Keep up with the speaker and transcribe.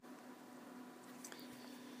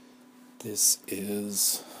This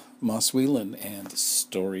is Moss Whelan and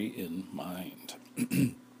Story in Mind.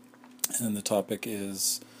 And the topic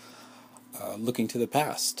is looking to the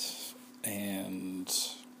past. And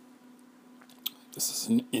this is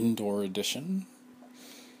an indoor edition.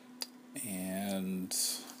 And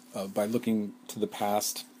by looking to the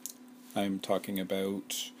past, I'm talking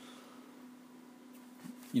about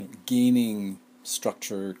gaining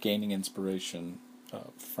structure, gaining inspiration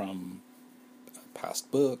from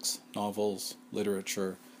past books, novels,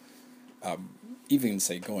 literature, even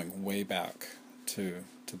say going way back to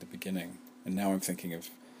the beginning. And now I'm thinking of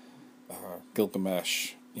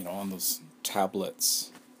Gilgamesh, on those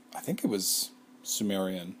tablets. I think it was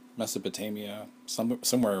Sumerian, Mesopotamia,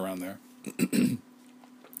 somewhere around there.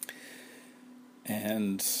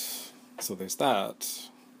 And so there's that,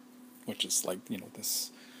 which is like,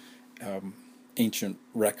 this ancient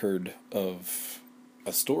record of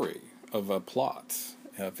a story, of a plot,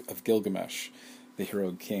 of Gilgamesh, the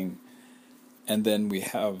hero king. And then we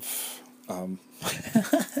have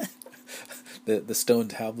the stone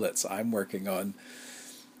tablets I'm working on,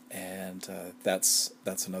 and that's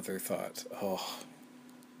another thought. Oh,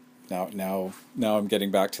 now I'm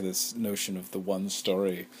getting back to this notion of the one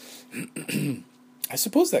story. I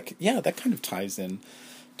suppose that kind of ties in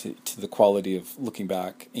to the quality of looking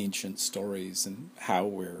back ancient stories and how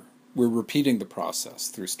we're repeating the process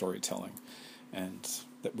through storytelling, and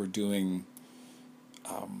that we're doing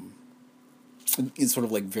it's sort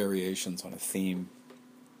of like variations on a theme.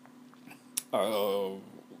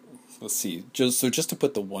 Let's see. Just to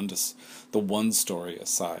put the one story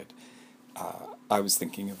aside, I was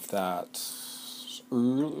thinking of that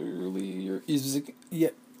earlier.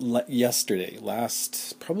 Yesterday,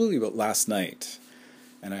 probably about last night,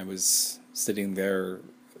 and I was sitting there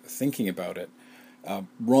thinking about it.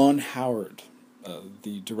 Ron Howard,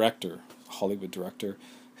 the director, Hollywood director,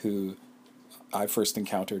 who I first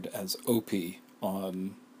encountered as Opie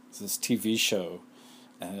on this TV show,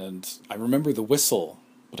 and I remember the whistle,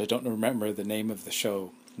 but I don't remember the name of the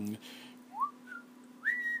show.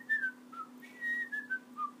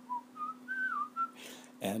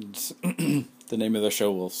 And the name of the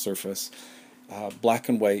show will surface. Black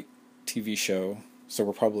and white TV show, so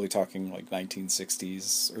we're probably talking like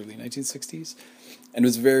 1960s, early 1960s. And it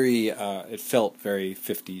was it felt very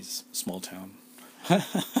 50s small town.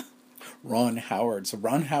 Ron Howard. So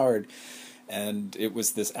Ron Howard, and it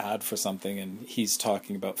was this ad for something, and he's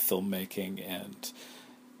talking about filmmaking, and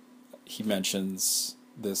he mentions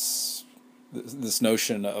this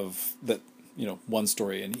notion of that, one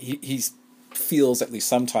story, and he feels, at least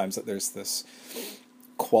sometimes, that there's this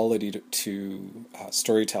quality to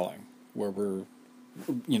storytelling where we're,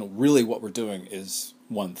 really what we're doing is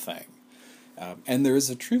one thing. And there is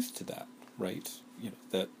a truth to that, right?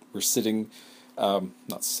 That we're sitting,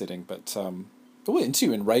 not sitting, but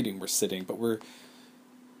in writing we're sitting, but we're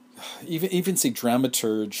even say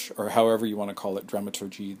dramaturge, or however you want to call it,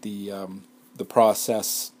 dramaturgy, the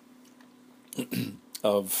process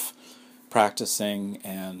of practicing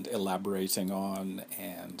and elaborating on,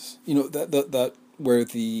 and that where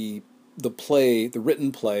the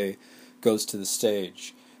written play goes to the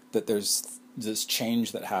stage, that there's this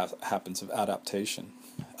change that happens of adaptation.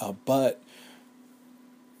 But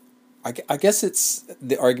I guess it's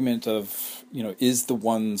the argument of, is the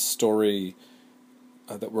one story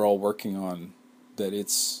that we're all working on, that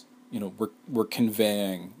it's, we're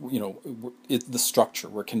conveying, the structure,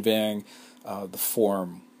 we're conveying the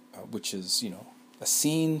form, which is, a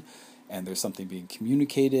scene, and there's something being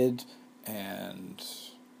communicated, and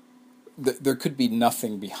there could be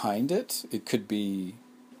nothing behind it. It could be,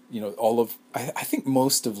 I think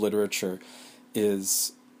most of literature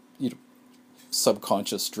is,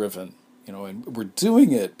 subconscious driven, and we're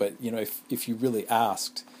doing it, but, if you really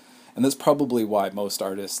asked, and that's probably why most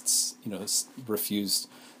artists, refuse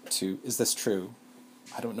to, is this true?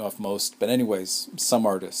 I don't know if most, but anyways, some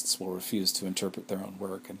artists will refuse to interpret their own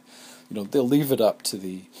work, and, they'll leave it up to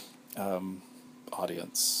the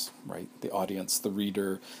audience, right? The audience, the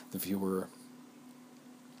reader, the viewer.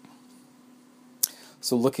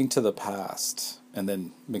 So looking to the past, and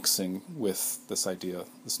then mixing with this idea,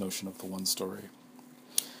 this notion of the one story.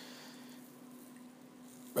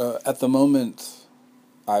 At the moment,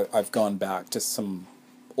 I've gone back to some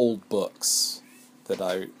old books that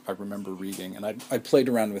I remember reading, and I played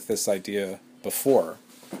around with this idea before,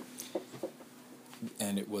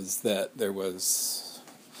 and it was that there was,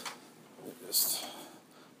 just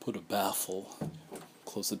put a baffle,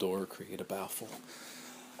 close the door, create a baffle.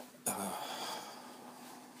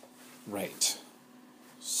 Right.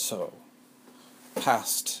 So,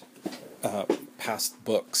 past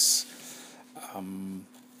books,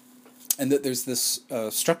 and that there's this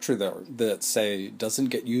structure there that, say, doesn't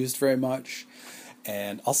get used very much,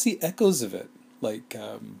 and I'll see echoes of it, like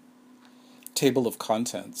table of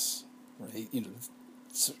contents, right?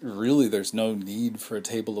 Really, there's no need for a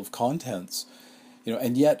table of contents,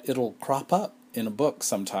 and yet it'll crop up in a book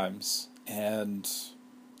sometimes, and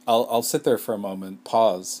I'll sit there for a moment,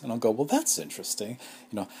 pause, and I'll go, well, that's interesting.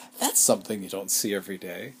 That's something you don't see every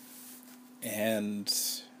day, and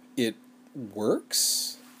it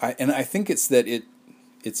works. I think it's that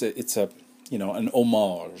it's a an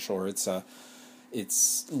homage, or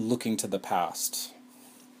it's looking to the past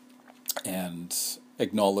and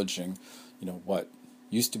acknowledging what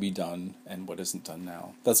used to be done and what isn't done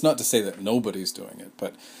now. That's not to say that nobody's doing it,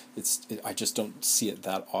 but I just don't see it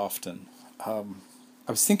that often. I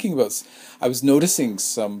was noticing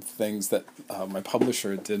some things that my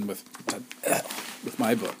publisher did with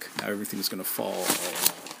my book. Now everything's going to fall.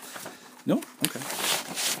 No? Okay.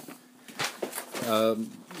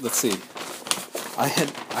 Let's see. I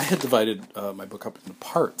had divided my book up into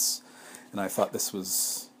parts, and I thought this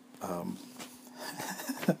was a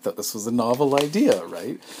novel idea,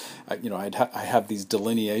 right? I have these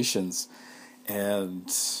delineations,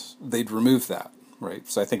 and they'd remove that, right?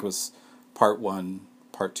 So I think it was part 1,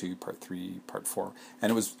 part 2, part 3, part 4,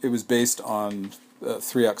 and it was based on a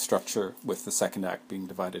 3-act structure, with the second act being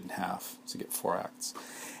divided in half to get 4 acts.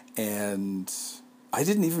 And I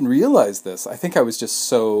didn't even realize this. I think I was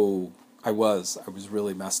just I was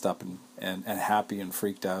really messed up and happy and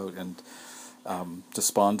freaked out and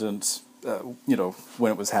despondent,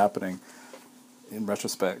 when it was happening. In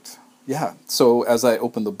retrospect, yeah. So as I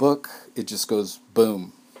open the book, it just goes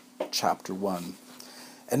boom, chapter 1.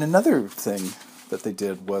 And another thing that they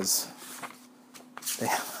did was they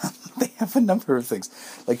have a number of things.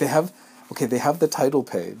 Like they have the title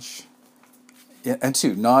page, and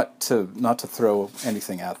two, not to throw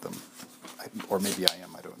anything at them, or maybe I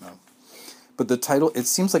am, I don't know. But the title, it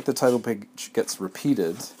seems like the title page gets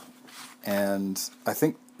repeated, and I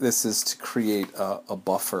think this is to create a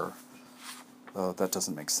buffer. That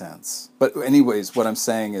doesn't make sense. But anyways, what I'm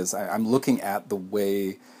saying is I'm looking at the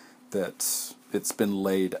way that it's been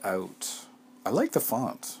laid out. I like the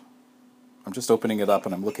font. I'm just opening it up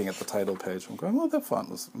and I'm looking at the title page. I'm going, well, that font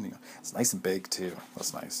was, it's nice and big too.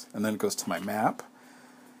 That's nice. And then it goes to my map.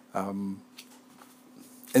 And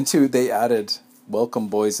two, they added welcome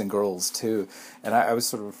boys and girls too. And I was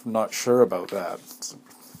sort of not sure about that.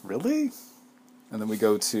 Really? And then we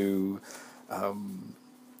go to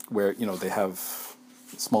where, they have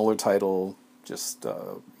smaller title, just,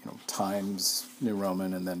 Times New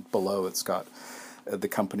Roman, and then below it's got the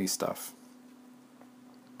company stuff.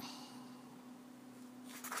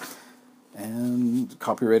 And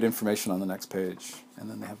copyright information on the next page. And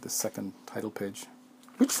then they have this second title page,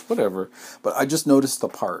 which, whatever. But I just noticed the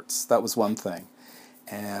parts. That was one thing.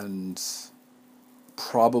 And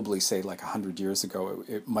probably, say, like 100 years ago,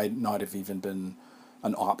 it might not have even been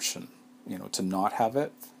an option, to not have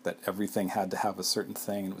it, that everything had to have a certain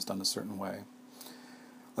thing and it was done a certain way.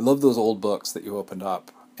 I love those old books that you opened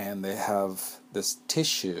up, and they have this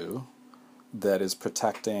tissue that is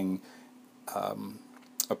protecting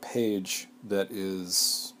a page that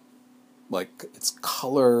is like it's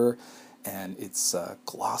color and it's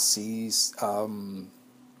glossy, and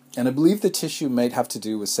I believe the tissue might have to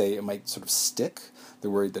do with, say, it might sort of stick.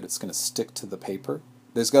 They're worried that it's going to stick to the paper.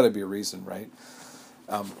 There's got to be a reason, right?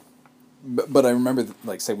 But I remember,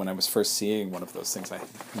 like, say, when I was first seeing one of those things, I had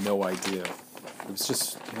no idea. It was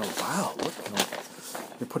just, wow, look,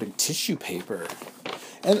 you're putting tissue paper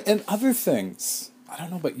and other things. I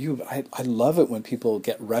don't know about you, but I love it when people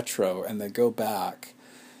get retro and they go back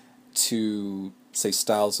to, say,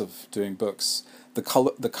 styles of doing books.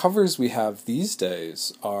 The covers we have these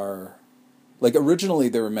days are, like, originally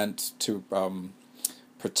they were meant to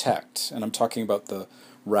protect, and I'm talking about the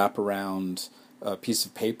wraparound piece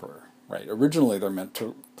of paper, right? Originally they're meant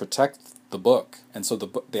to protect the book, and so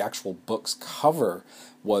the actual book's cover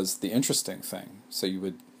was the interesting thing. So you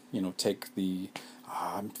would, take the,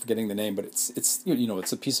 I'm forgetting the name, but it's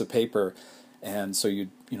it's a piece of paper, and so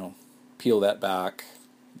you'd, peel that back,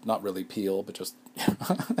 not really peel, but just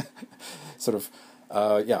sort of,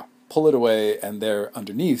 pull it away, and there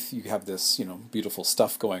underneath you have this, beautiful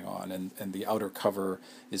stuff going on, and the outer cover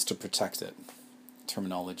is to protect it.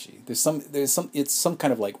 Terminology. There's some. It's some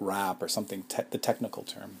kind of like wrap or something. The technical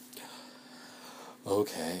term.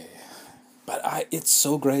 Okay, but it's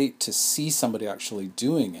so great to see somebody actually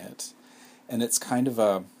doing it, and it's kind of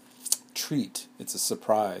a treat. It's a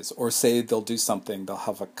surprise. Or say they'll do something. They'll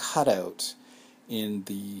have a cutout in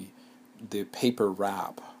the paper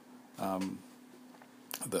wrap.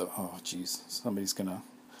 Somebody's gonna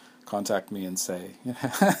contact me and say,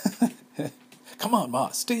 "Come on,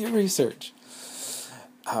 Moss, do your research."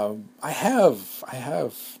 I have.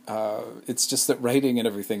 It's just that writing and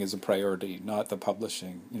everything is a priority, not the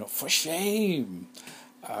publishing. For shame.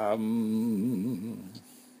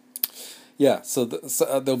 Yeah, so,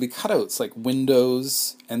 there'll be cutouts like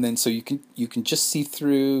windows, and then so you can just see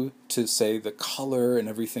through to say the color and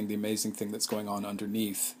everything, the amazing thing that's going on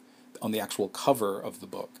underneath, on the actual cover of the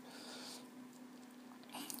book.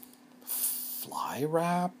 Fly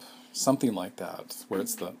wrap, something like that, where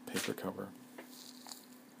it's the paper cover.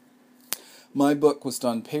 My book was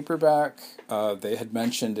done paperback. They had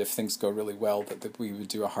mentioned if things go really well that we would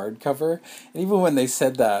do a hardcover, and even when they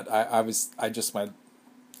said that, I just went,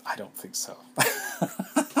 I don't think so.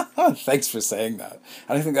 Thanks for saying that.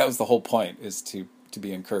 And I think that was the whole point, is to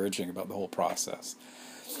be encouraging about the whole process.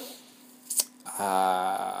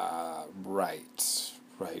 Right.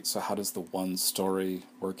 So how does the one story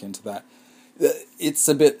work into that? It's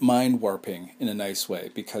a bit mind-warping in a nice way,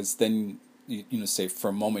 because then, say for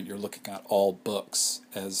a moment you're looking at all books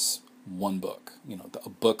as one book. A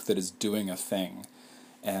book that is doing a thing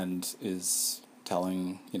and is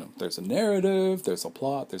telling, there's a narrative, there's a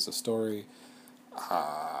plot, there's a story.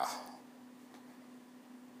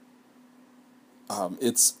 And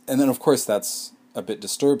then of course that's a bit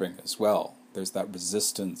disturbing as well. There's that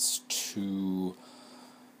resistance to,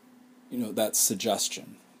 that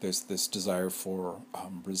suggestion. There's this desire for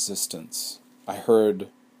resistance. I heard,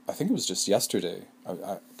 I think it was just yesterday,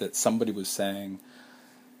 that somebody was saying,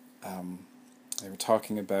 they were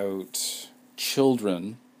talking about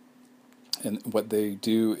children. And what they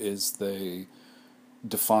do is they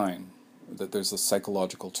define, that there's a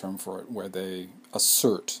psychological term for it, where they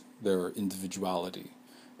assert their individuality,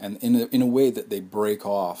 and in a way that they break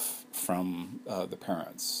off from the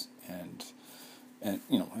parents, and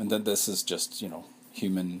then this is just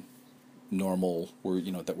human, normal.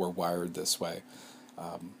 That we're wired this way.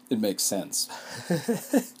 It makes sense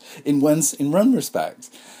in one respect,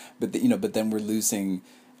 but but then we're losing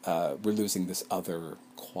this other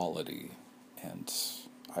quality. And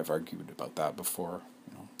I've argued about that before,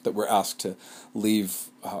 that we're asked to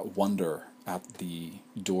leave wonder at the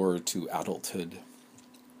door to adulthood.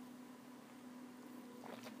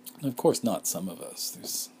 And of course, not some of us.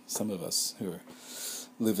 There's some of us who are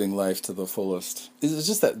living life to the fullest. It's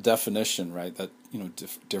just that definition, right? That,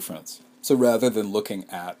 difference. So rather than looking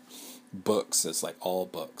at books as like all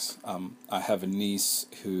books, I have a niece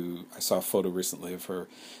who, I saw a photo recently of her,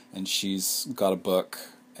 and she's got a book.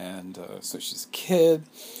 And so she's a kid.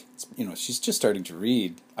 She's just starting to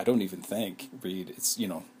read. I don't even think read. It's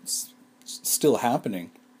it's still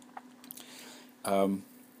happening.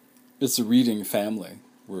 It's a reading family.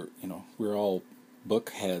 We're all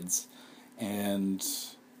book heads, and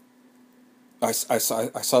I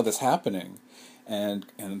saw this happening, and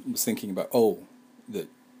was thinking about that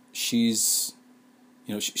she's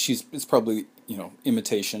it's probably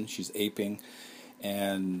imitation. She's aping,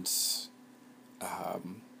 and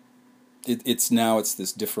it's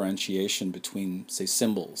this differentiation between, say,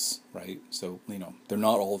 symbols, right? So they're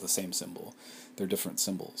not all the same symbol; they're different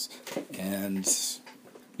symbols, and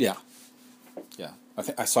yeah.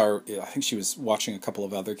 I saw her. I think she was watching a couple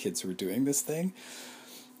of other kids who were doing this thing,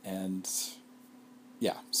 and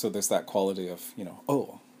yeah. So there's that quality of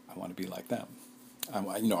I want to be like them. I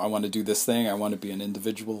want to do this thing. I want to be an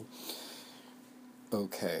individual.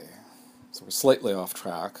 Okay, so we're slightly off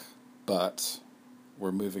track, but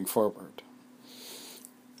we're moving forward.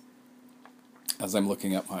 As I'm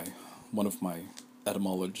looking at one of my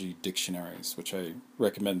etymology dictionaries, which I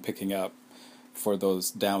recommend picking up for those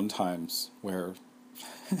down times where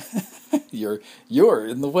you're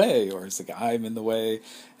in the way, or it's like I'm in the way,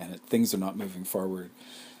 and things are not moving forward.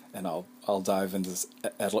 And I'll dive into this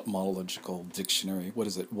etymological dictionary. What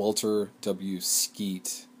is it? Walter W.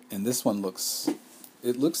 Skeet. And this one looks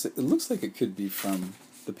like it could be from,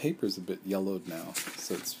 the paper's a bit yellowed now.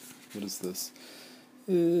 So it's, what is this?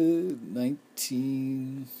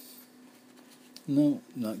 19... No,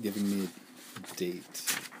 not giving me a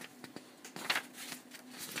date.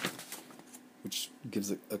 Which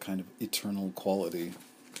gives it a kind of eternal quality.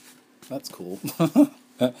 That's cool. No.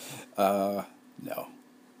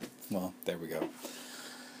 Well, there we go.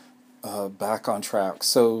 Back on track.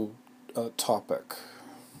 So, topic.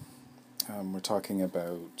 We're talking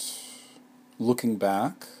about looking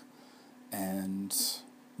back and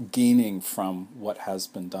gaining from what has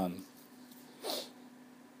been done.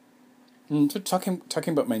 Talking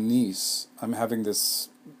about my niece, I'm having this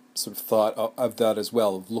sort of thought of that as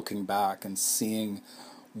well, of looking back and seeing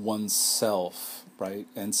oneself, right?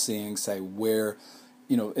 And seeing, say, where,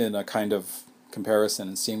 in a kind of comparison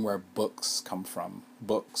and seeing where books come from,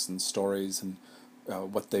 books and stories, and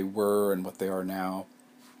what they were and what they are now.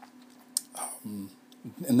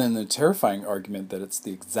 And then the terrifying argument that it's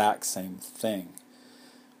the exact same thing,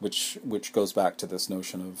 which goes back to this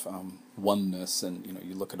notion of oneness. And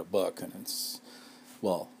you look at a book and it's,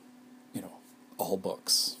 well, all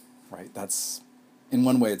books, right? That's, in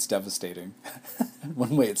one way it's devastating, in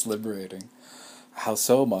one way it's liberating. How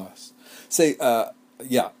so, Moss? Say,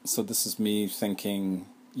 so this is me thinking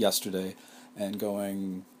yesterday and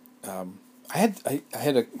going, I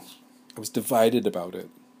was divided about it,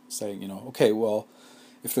 saying, okay, well,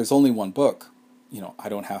 if there's only one book, I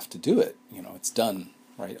don't have to do it. It's done,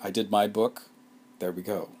 right? I did my book. There we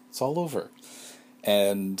go. It's all over.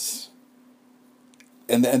 And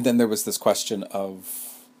then there was this question of,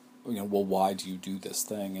 well, why do you do this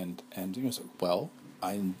thing? And so, well,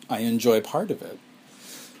 I enjoy part of it.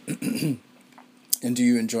 And do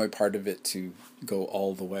you enjoy part of it to go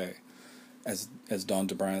all the way? As Don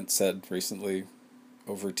DeBrant said recently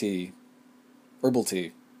over tea, herbal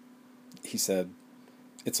tea, he said,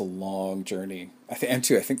 it's a long journey. I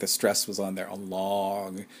think the stress was on there.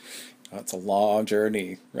 It's a long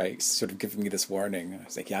journey, right? Sort of giving me this warning. I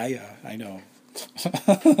was like, yeah, I know.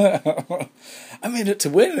 I'm in it to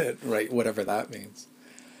win it, right? Whatever that means.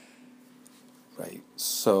 Right.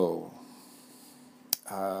 So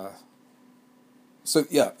the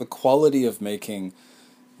quality of making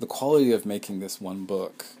this one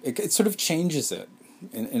book, it sort of changes it.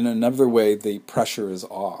 In another way, the pressure is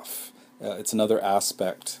off. It's another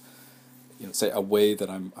aspect, say a way that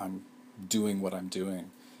I'm doing what I'm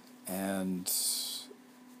doing, and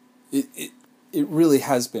it really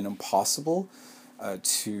has been impossible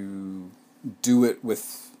to do it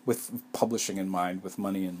with publishing in mind, with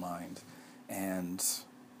money in mind, and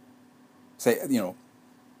say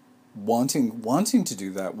wanting to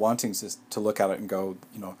do that, wanting to look at it and go,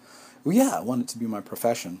 well, yeah, I want it to be my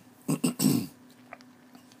profession. And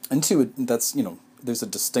two, that's, there's a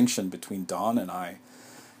distinction between Don and I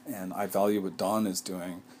value what Don is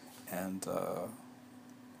doing, and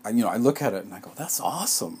I look at it and I go, that's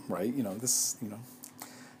awesome, right? And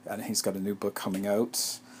he's got a new book coming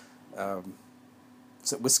out.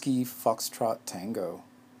 Is it Whiskey Foxtrot Tango?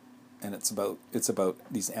 And it's about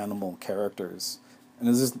these animal characters, and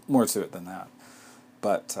there's more to it than that.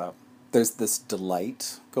 But there's this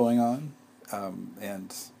delight going on,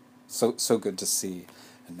 and so good to see.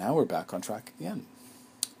 And now we're back on track again.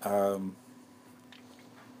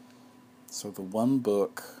 So the one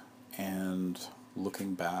book and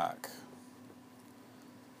looking back.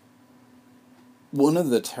 One of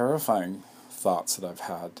the terrifying thoughts that I've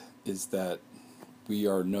had is that we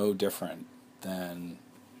are no different than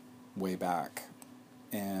way back.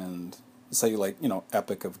 And say,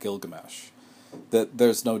 Epic of Gilgamesh. That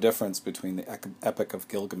there's no difference between the Epic of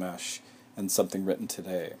Gilgamesh and something written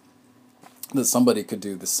today. That somebody could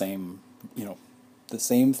do the same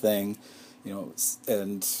thing,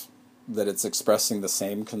 and that it's expressing the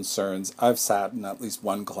same concerns. I've sat in at least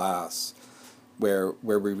one class where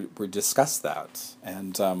we discussed that,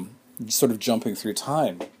 and sort of jumping through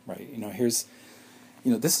time, right? Here's,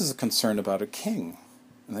 this is a concern about a king,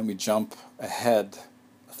 and then we jump ahead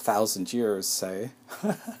 1,000 years, say,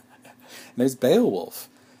 and there's Beowulf.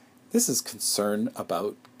 This is concern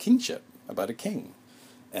about kingship, about a king,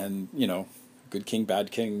 and good king,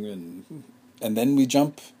 bad king, and then we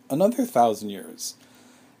jump another 1,000 years,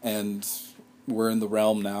 and we're in the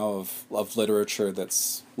realm now of literature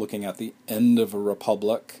that's looking at the end of a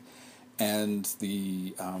republic and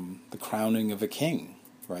the crowning of a king,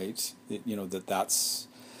 right? This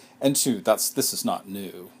is not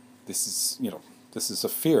new. This is a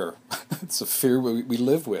fear. It's a fear we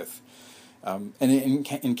live with, and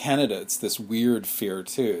in Canada, it's this weird fear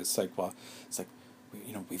too. It's like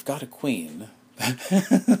we've got a queen.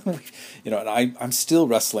 And I'm still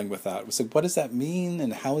wrestling with that. It's like, what does that mean,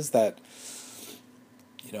 and how is that,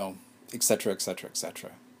 et cetera, et cetera, et cetera.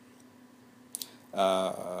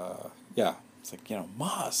 It's like,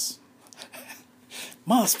 Moss,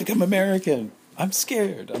 become American. I'm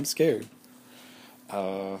scared.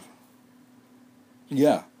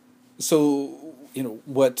 So,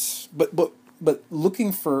 but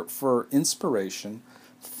looking for inspiration,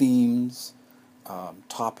 themes,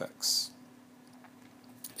 topics.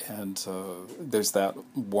 And there's that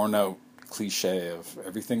worn-out cliche of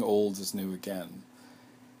everything old is new again.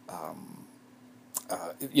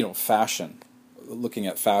 Fashion, looking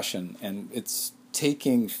at fashion, and it's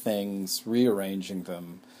taking things, rearranging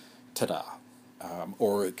them, ta-da.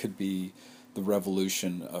 Or it could be the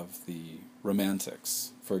revolution of the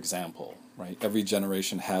Romantics, for example, right? Every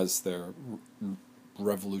generation has their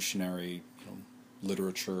revolutionary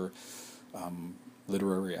literature,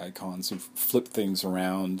 literary icons who flip things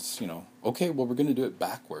around. Okay, well, we're going to do it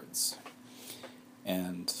backwards,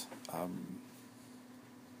 and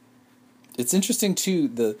it's interesting too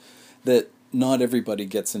that not everybody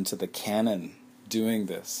gets into the canon doing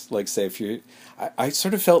this. Like, say, if you, I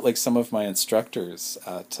sort of felt like some of my instructors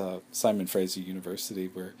at Simon Fraser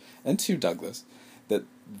University and to Douglas, that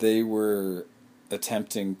they were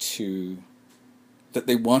attempting that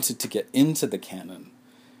they wanted to get into the canon,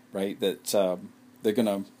 right? That they're going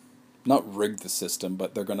to not rig the system,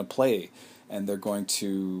 but they're going to play, and they're going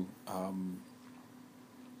to, of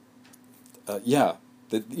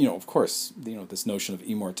course, this notion of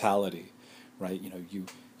immortality, right? You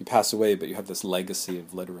pass away, but you have this legacy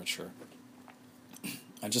of literature.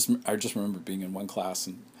 I just remember being in one class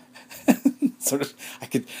and sort of I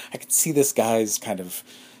could see this guy's kind of,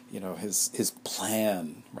 his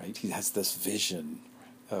plan, right? He has this vision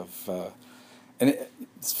of, and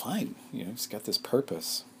it's fine, he's got this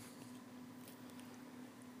purpose.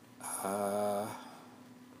 But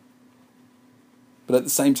at the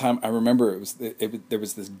same time, I remember there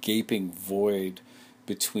was this gaping void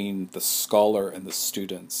between the scholar and the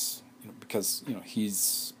students, because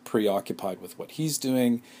he's preoccupied with what he's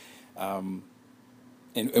doing, and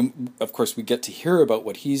of course we get to hear about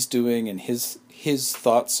what he's doing and his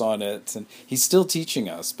thoughts on it, and he's still teaching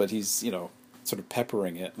us, but he's sort of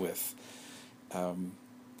peppering it with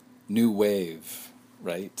new wave,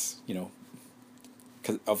 right?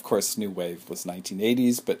 Because of course new wave was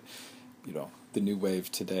 1980s, but the new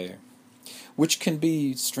wave today, which can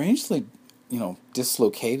be strangely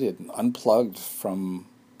dislocated and unplugged from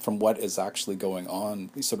what is actually going on.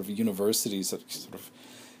 These sort of universities, sort of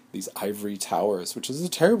these ivory towers, which is a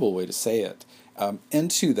terrible way to say it.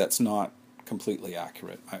 And two, that's not completely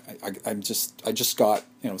accurate. I just got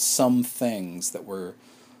some things that were,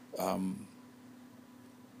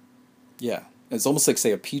 it's almost like,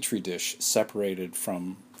 say, a petri dish separated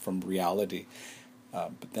from reality.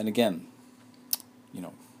 But then again,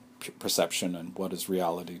 perception and what is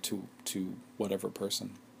reality to whatever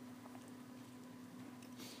person.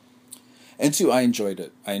 And two, I enjoyed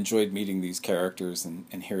it. I enjoyed meeting these characters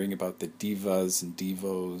and hearing about the divas and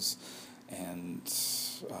divos, and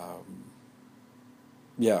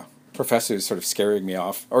professors sort of scaring me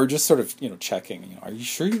off, or just sort of checking. Are you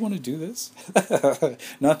sure you want to do this?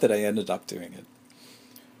 Not that I ended up doing it.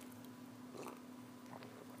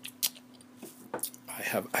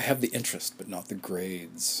 I have the interest, but not the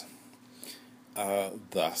grades.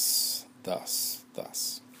 Thus.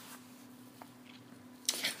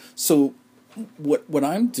 So, what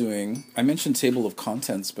I'm doing, I mentioned table of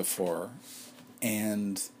contents before,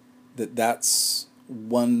 and that's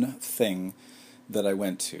one thing that I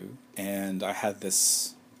went to, and I had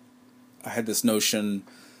this notion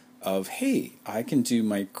of, hey, I can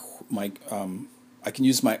do I can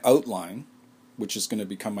use my outline, which is going to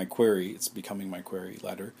become my query. It's becoming my query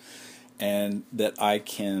letter, and that I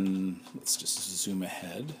can, let's just zoom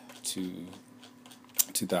ahead to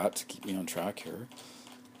that to keep me on track here.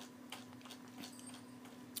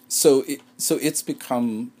 So it's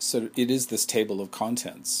become it is this table of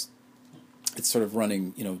contents. It's sort of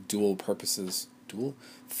running dual purposes,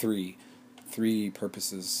 three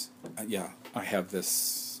purposes. I have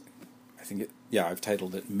this. I think I've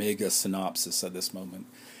titled it Mega Synopsis at this moment.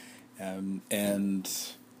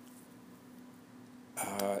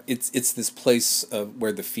 It's this place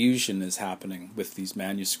where the fusion is happening with these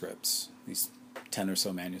manuscripts, these 10 or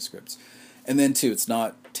so manuscripts, and then too, it's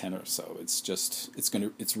not 10 or so. It's just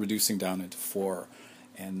it's reducing down into 4,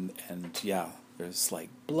 and there's like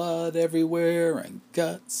blood everywhere, and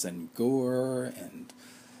guts, and gore, and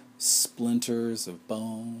splinters of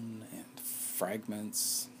bone, and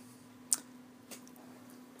fragments.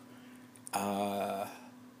 Let's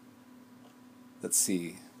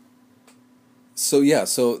see.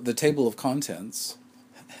 So the table of contents,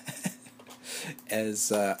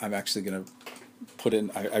 as I'm actually going to put in,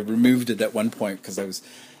 I removed it at one point because I was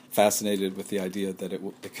fascinated with the idea that it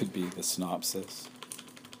could be the synopsis.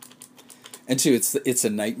 And two, it's a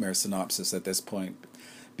nightmare synopsis at this point,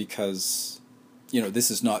 because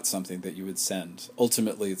this is not something that you would send.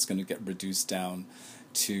 Ultimately, it's going to get reduced down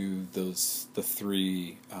to the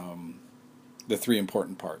three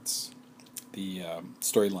important parts, the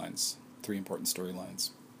storylines, 3 important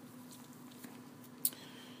storylines.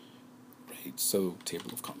 Right. So,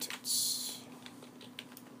 table of contents.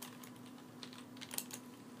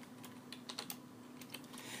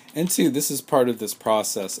 And two, this is part of this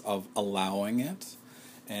process of allowing it,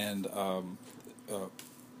 and the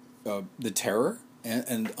terror,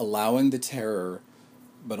 and allowing the terror,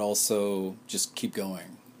 but also just keep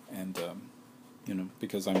going. And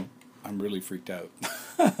because I'm really freaked out.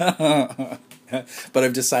 But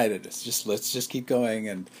I've decided let's just keep going,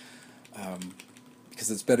 and because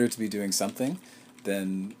it's better to be doing something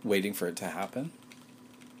than waiting for it to happen.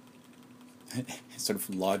 Sort of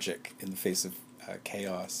logic in the face of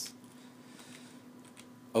chaos.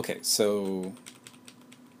 Okay, so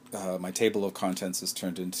my table of contents is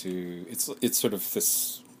turned into it's sort of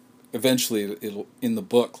this. Eventually, it'll in the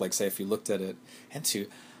book, like say if you looked at it,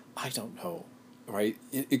 I don't know, right?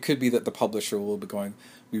 It could be that the publisher will be going,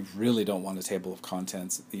 we really don't want a table of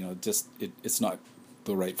contents. It's not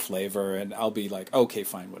the right flavor, and I'll be like, okay,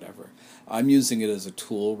 fine, whatever. I'm using it as a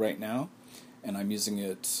tool right now, and I'm using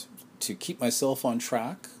it to keep myself on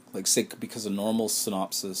track. Like say, because a normal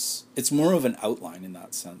synopsis, it's more of an outline in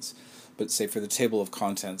that sense. But say for the table of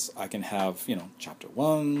contents, I can have, chapter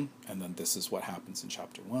 1, and then this is what happens in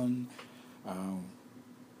chapter 1.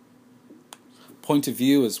 Point of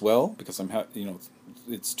view as well, because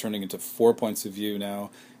it's turning into 4 points of view now,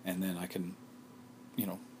 and then I can,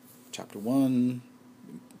 chapter 1,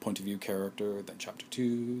 point of view character, then chapter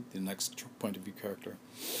 2, the next point of view character.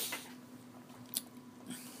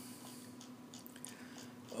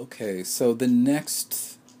 Okay, so the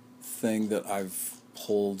next thing that I've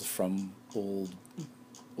pulled from old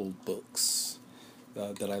books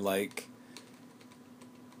that I like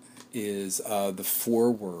is the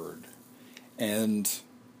foreword, and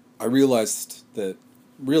I realized that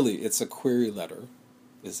really it's a query letter,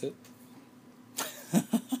 is it?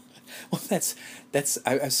 Well, that's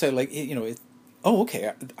I say like oh,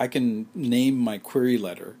 okay, I can name my query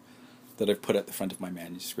letter that I've put at the front of my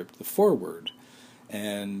manuscript the foreword,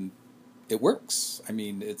 and it works. I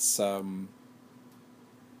mean, it's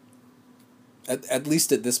at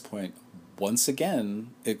least at this point, once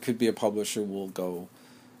again, it could be a publisher will go,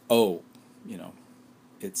 oh,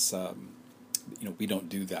 it's we don't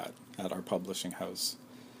do that at our publishing house.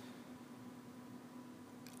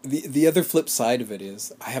 The other flip side of it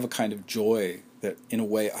is I have a kind of joy that in a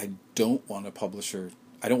way I don't want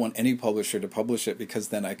any publisher to publish it, because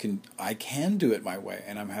then I can do it my way,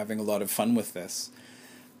 and I'm having a lot of fun with this,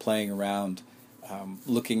 playing around,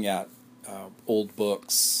 looking at old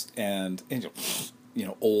books and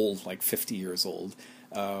old, like 50 years old,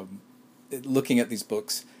 looking at these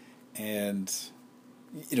books and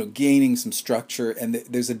gaining some structure, and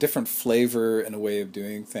there's a different flavor and a way of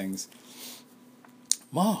doing things.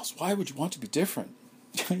 Moss, why would you want to be different?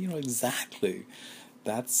 Exactly.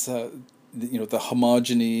 That's the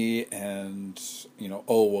homogeny, and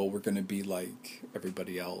oh well, we're going to be like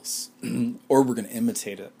everybody else, or we're going to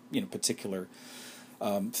imitate a particular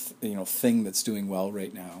thing that's doing well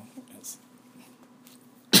right now.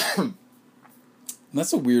 And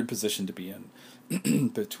that's a weird position to be in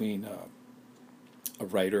between a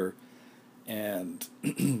writer and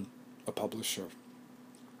a publisher.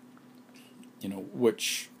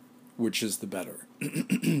 Which is the better?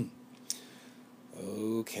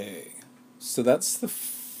 Okay, so that's the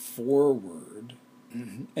foreword.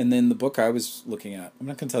 And then the book I was looking at, I'm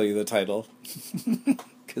not going to tell you the title,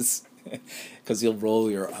 because you'll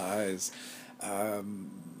roll your eyes.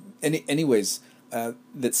 Anyways,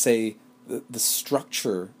 that say the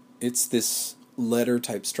structure, it's this letter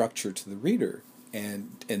type structure to the reader,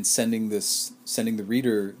 and sending the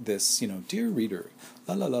reader this, dear reader,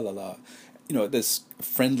 la la la la la, this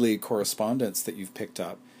friendly correspondence that you've picked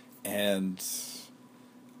up. And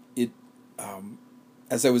it,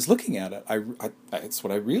 as I was looking at it, it's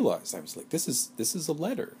what I realized. I was like, this is a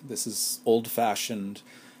letter. This is old-fashioned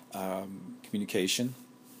communication.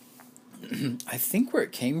 I think where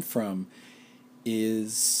it came from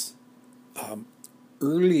is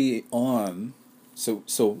early on, so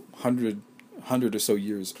 100 or so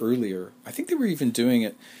years earlier. I think they were even doing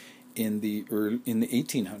it in the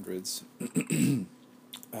 1800s.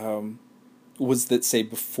 Was that, say,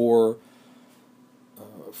 before,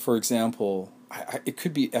 for example, it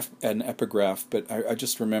could be an epigraph, but I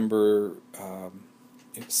just remember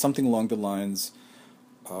something along the lines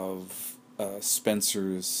of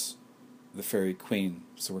Spenser's The Faerie Queene.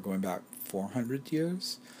 So we're going back 400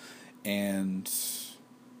 years, and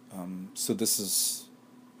so this is,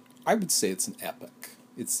 I would say it's an epic.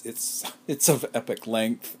 It's of epic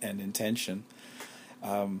length and intention.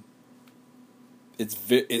 Of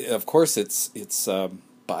course it's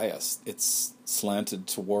biased. It's slanted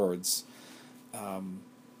towards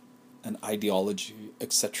an ideology,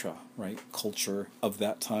 etc. Right, culture of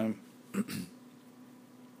that time.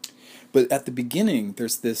 But at the beginning,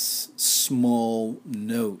 there's this small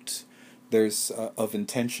note. There's of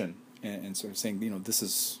intention, and sort of saying, this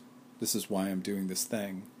is why I'm doing this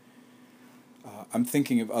thing. I'm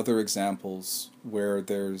thinking of other examples where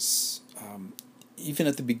there's even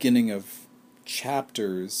at the beginning of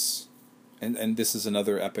chapters, and this is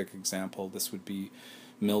another epic example, this would be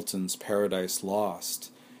Milton's Paradise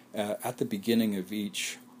Lost. At the beginning of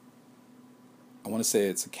each, I want to say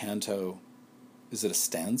it's a canto, is it a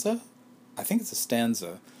stanza? I think it's a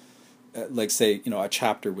stanza. Like say, a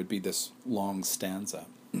chapter would be this long stanza.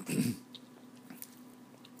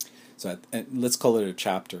 So let's call it a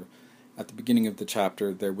chapter. At the beginning of the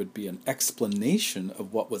chapter, there would be an explanation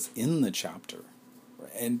of what was in the chapter.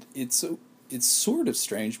 And it's sort of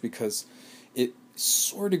strange because it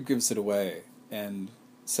sort of gives it away and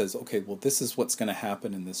says, okay, well, this is what's going to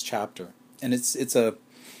happen in this chapter. And it's a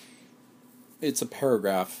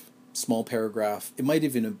paragraph, small paragraph. It might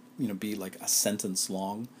even be like a sentence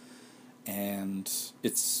long, and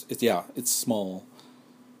it's small.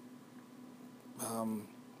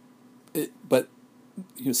 But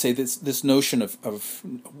say this notion of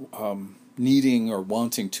needing or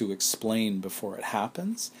wanting to explain before it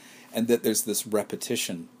happens, and that there's this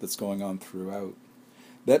repetition that's going on throughout.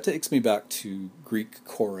 That takes me back to Greek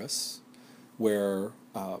chorus, where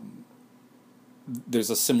there's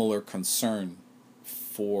a similar concern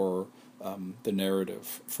for the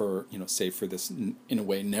narrative, for say for this in a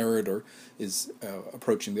way narrator is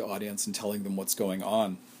approaching the audience and telling them what's going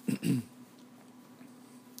on.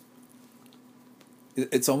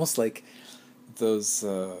 It's almost like those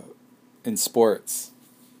in sports.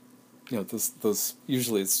 Those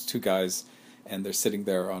usually it's two guys, and they're sitting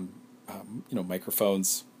there on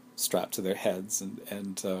microphones strapped to their heads,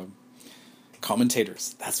 and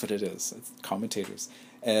commentators. That's what it is. It's commentators,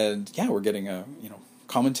 and we're getting a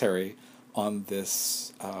commentary on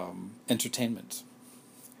this entertainment.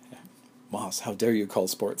 Yeah. Moss, how dare you call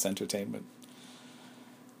sports entertainment?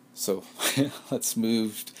 So let's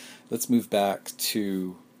move back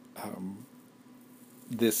to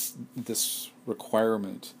this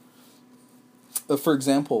requirement. For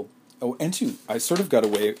example, I sort of got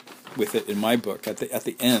away with it in my book. At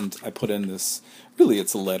the end, I put in this. Really,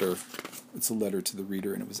 it's a letter. It's a letter to the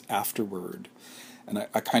reader, and it was afterword. And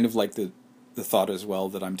I kind of like the thought as well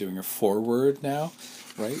that I'm doing a foreword now,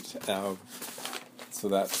 right? So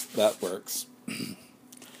that works.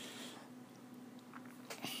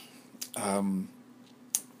 I'm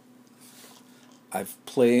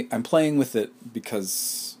playing with it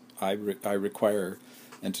because I require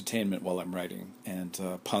entertainment while I'm writing, and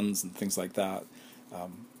puns and things like that.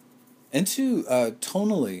 And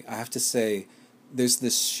tonally, I have to say, there's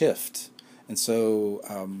this shift, and so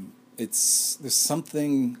there's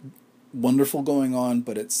something wonderful going on,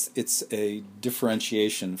 but it's a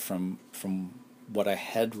differentiation from what I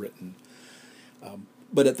had written.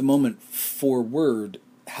 But at the moment, forward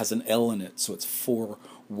has an L in it, so it's for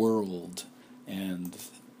world, and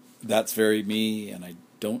that's very me, and I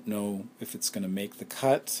don't know if it's going to make the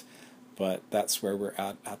cut, but that's where we're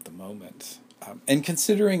at the moment. And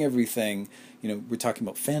considering everything, we're talking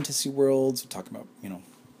about fantasy worlds, we're talking about,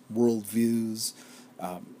 world views,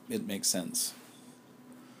 it makes sense.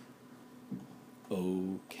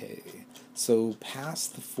 Okay, so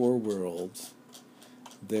past the foreworld,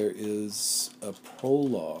 there is a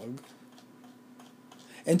prologue.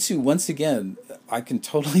 And once again, I can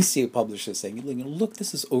totally see a publisher saying, look,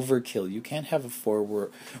 this is overkill. You can't have a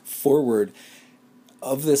forward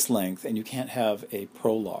of this length, and you can't have a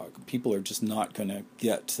prologue. People are just not going to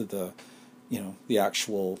get to the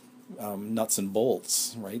actual nuts and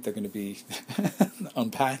bolts, right? They're going to be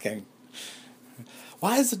unpacking.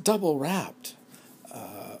 Why is it double wrapped?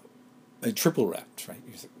 Triple wrapped, right?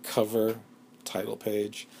 Use a cover, title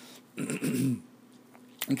page.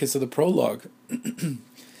 Okay, so the prologue.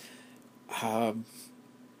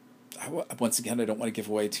 Once again, I don't want to give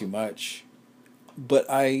away too much, but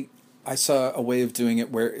I saw a way of doing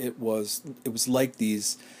it where it was like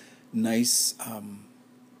these nice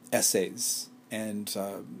essays, and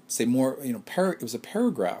say more, it was a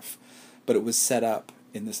paragraph, but it was set up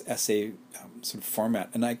in this essay sort of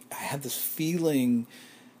format, and I had this feeling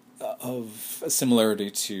of a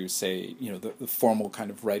similarity to, say, the formal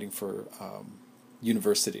kind of writing for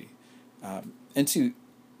university, and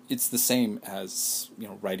it's the same as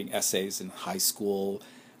writing essays in high school,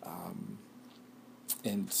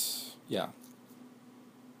 and yeah.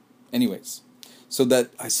 Anyways, so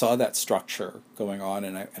that I saw that structure going on,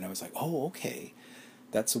 and I was like, oh, okay,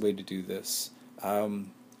 that's a way to do this.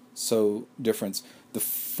 So difference. The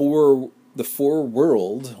foreword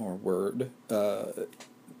or word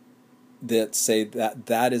that say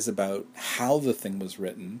that is about how the thing was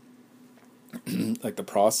written, like the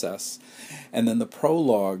process, and then the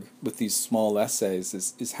prologue with these small essays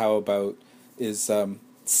is how about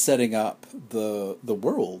setting up the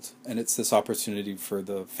world, and it's this opportunity for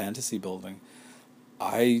the fantasy building.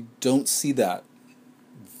 I don't see that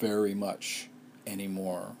very much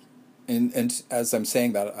anymore. And as I'm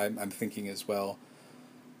saying that, I'm thinking as well,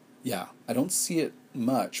 yeah, I don't see it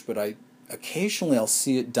much, but occasionally I'll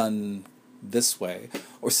see it done this way.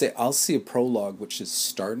 Or say I'll see a prologue which is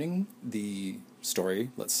starting the story,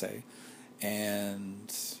 let's say,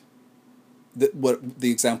 and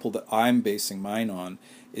the example that I'm basing mine on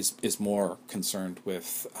is more concerned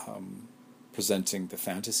with presenting the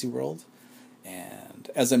fantasy world.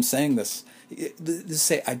 And as I'm saying this,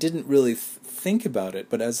 say I didn't really think about it,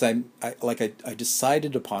 but as I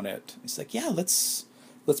decided upon it. It's like, yeah, let's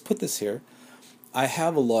put this here. I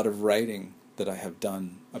have a lot of writing that I have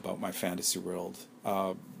done about my fantasy world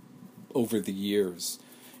over the years.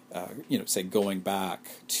 Say going back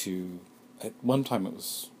to, at one time it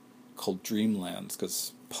was called Dreamlands,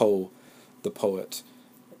 because Poe, the poet,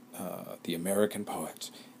 the American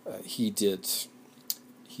poet, he did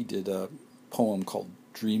a poem called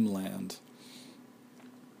Dreamland.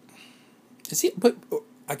 Is he? But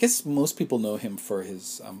I guess most people know him for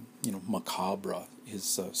his macabre,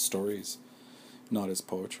 his stories, not his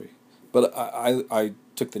poetry. But I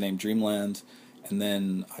took the name Dreamland, and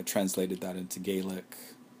then I translated that into Gaelic,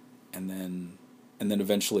 and then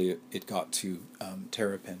eventually it got to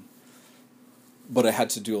Terrapin. But I had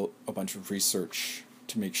to do a bunch of research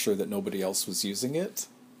to make sure that nobody else was using it.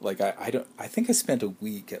 Like I think I spent a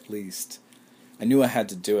week at least. I knew I had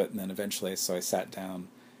to do it, and then eventually, so I sat down.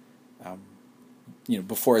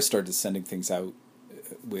 Before I started sending things out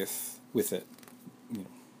with it,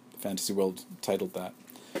 Fantasy World titled that,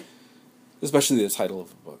 especially the title of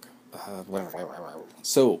the book.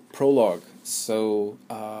 So prologue. So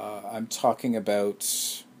I'm talking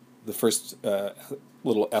about the first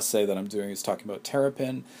little essay that I'm doing is talking about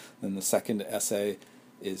Terrapin. Then the second essay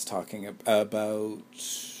is talking about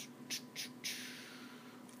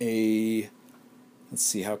a. Let's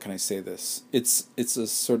see, how can I say this? It's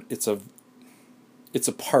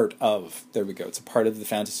a part of, there we go, it's a part of the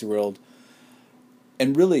fantasy world.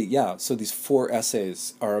 And really, yeah, so these 4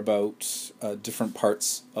 essays are about different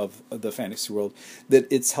parts of the fantasy world that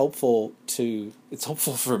it's helpful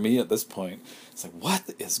for me at this point. It's like,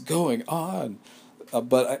 what is going on?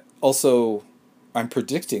 But I'm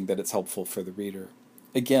predicting that it's helpful for the reader.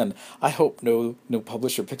 Again, I hope no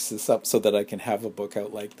publisher picks this up so that I can have a book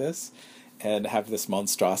out like this and have this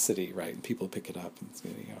monstrosity, right? And people pick it up and it's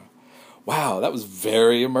wow, that was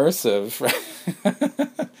very immersive.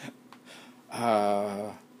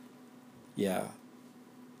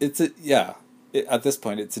 Yeah, at this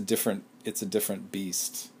point, it's a different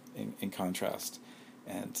beast in contrast,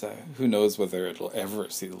 and who knows whether it'll ever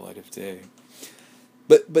see the light of day.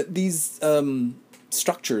 But these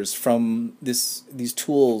structures from these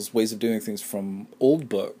tools, ways of doing things from old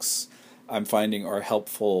books, I'm finding are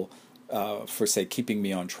helpful for, say, keeping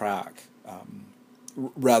me on track.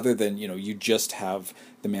 Rather than, you just have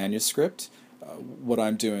the manuscript, what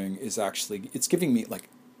I'm doing is actually, it's giving me, like,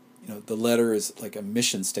 the letter is like a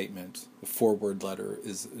mission statement. The forward letter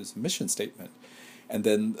is a mission statement. And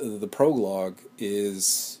then the prologue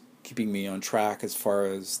is keeping me on track as far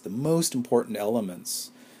as the most important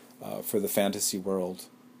elements for the fantasy world,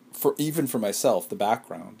 even for myself, the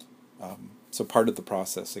background. So part of the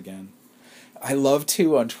process again. I love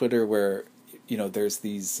too on Twitter where, there's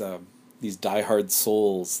these diehard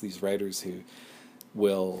souls, these writers who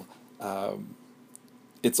will,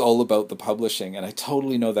 it's all about the publishing, and I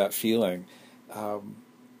totally know that feeling. But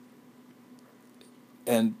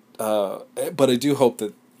I do hope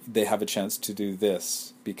that they have a chance to do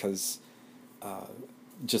this, because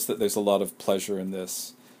just that there's a lot of pleasure in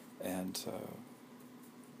this, and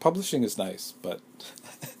publishing is nice, but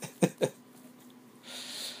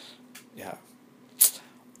yeah.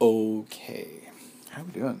 Okay, how are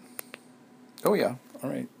we doing? Oh yeah, all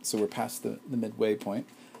right. So we're past the midway point,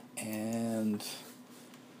 and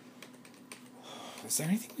is there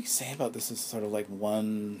anything we say about this as sort of like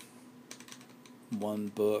one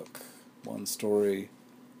book, one story?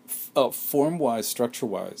 Form-wise,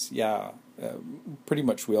 structure-wise, yeah. Pretty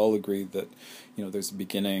much we all agree that, there's a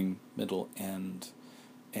beginning, middle, end,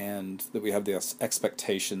 and that we have the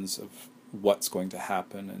expectations of what's going to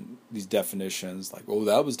happen, and these definitions, like, oh,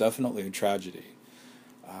 that was definitely a tragedy.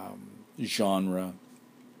 Genre.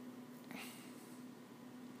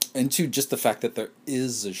 And two, just the fact that there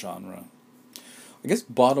is a genre. I guess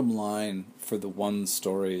bottom line for the one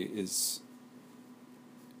story is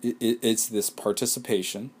it's this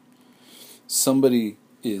participation. Somebody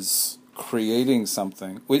is creating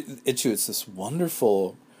something. It's this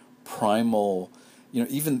wonderful primal,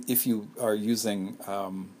 even if you are using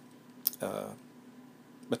a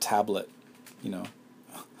tablet,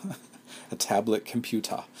 a tablet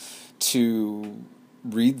computer to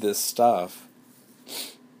read this stuff,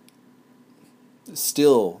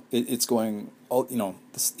 still it's going,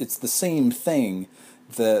 it's the same thing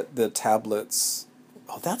that the tablets.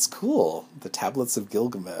 Oh, that's cool. The tablets of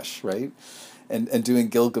Gilgamesh, right? And doing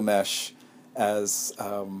Gilgamesh as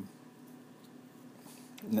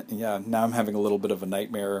now I'm having a little bit of a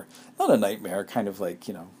nightmare. Not a nightmare, kind of like,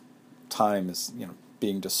 time is,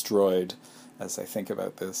 being destroyed as I think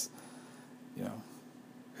about this.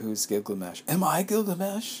 Who's Gilgamesh? Am I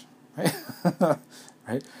Gilgamesh? Right?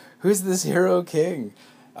 Right? Who's this hero king?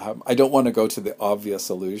 I don't want to go to the obvious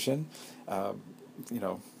illusion. The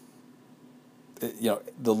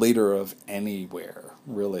leader of anywhere,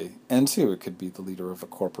 really. And too, it could be the leader of a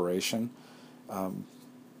corporation.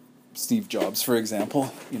 Steve Jobs, for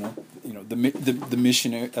example, the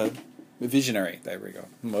missionary, the visionary. There we go.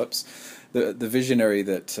 Whoops, the visionary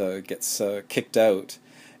that gets kicked out,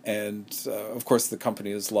 and of course the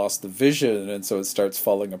company has lost the vision, and so it starts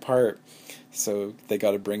falling apart. So they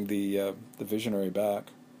got to bring the visionary back.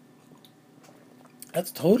 That's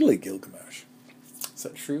totally Gilgamesh. Is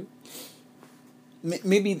that true?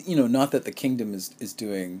 Maybe not that the kingdom is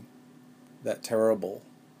doing that terrible.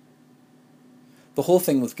 The whole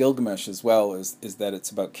thing with Gilgamesh as well is that it's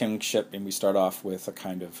about kingship, and we start off with a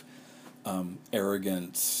kind of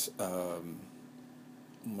arrogant,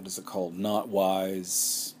 what is it called? Not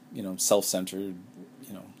wise, self-centered,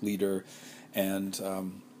 leader, and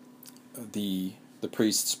the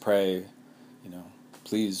priests pray,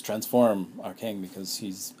 please transform our king because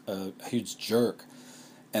he's a huge jerk,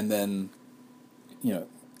 and then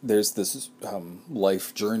there's this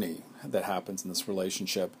life journey that happens in this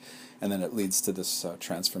relationship, and then it leads to this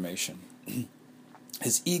transformation.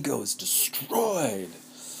 His ego is destroyed,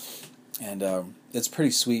 and it's pretty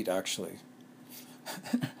sweet, actually.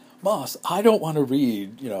 Moss, I don't want to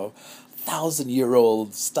read,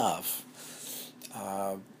 1,000-year-old stuff,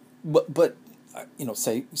 but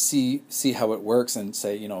see how it works, and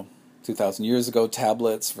say 2,000 years ago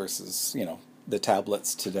tablets versus the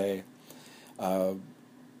tablets today.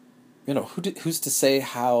 Who's to say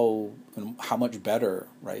how much better,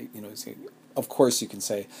 right? Of course you can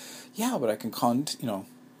say, yeah, but I can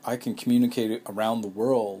I can communicate it around the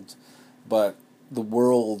world, but the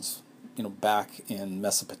world, back in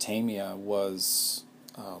Mesopotamia was,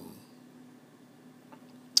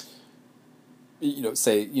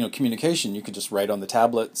 communication. You could just write on the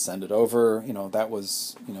tablet, send it over. That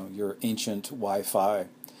was, your ancient Wi-Fi.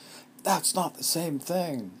 That's not the same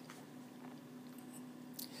thing.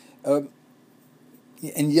 And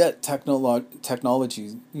yet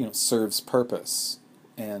technology, serves purpose,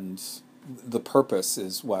 and the purpose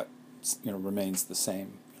is what, remains the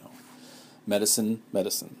same. Medicine,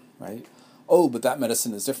 right? Oh, but that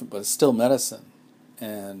medicine is different, but it's still medicine.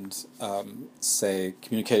 And say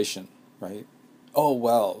communication, right? Oh,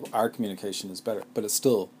 well, our communication is better, but it's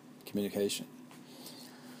still communication.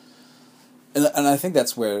 And I think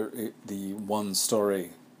that's where the one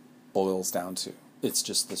story boils down to. It's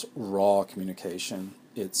just this raw communication.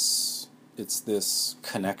 It's this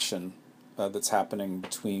connection that's happening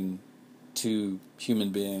between two human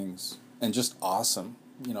beings, and just awesome.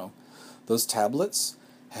 Those tablets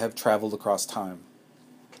have traveled across time,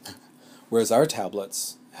 whereas our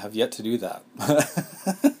tablets have yet to do that.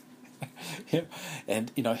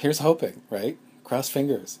 And here's hoping, right? Cross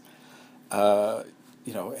fingers.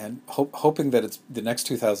 And hoping that it's the next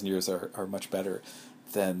 2,000 years are much better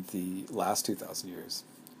than the last 2,000 years.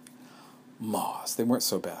 Moss, they weren't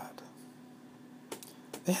so bad.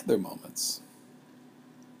 They had their moments.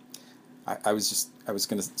 I was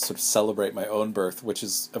going to sort of celebrate my own birth, which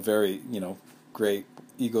is a very, great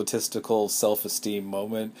egotistical self-esteem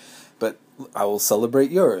moment, but I will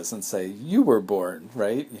celebrate yours and say, you were born,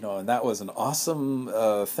 right? And that was an awesome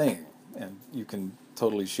thing, and you can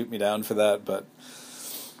totally shoot me down for that, but,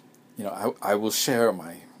 I will share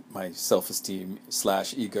my self-esteem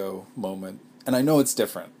 / ego moment. And I know it's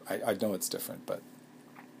different. I know it's different, but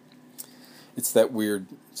it's that weird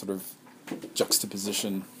sort of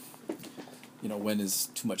juxtaposition. When is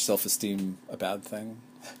too much self-esteem a bad thing?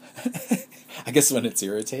 I guess when it's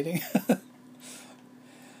irritating.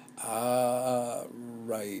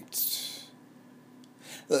 Right.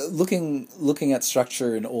 Looking at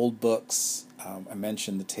structure in old books, I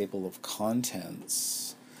mentioned the table of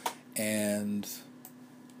contents, and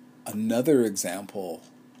another example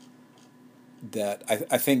that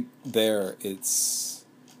I think there it's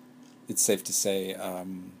safe to say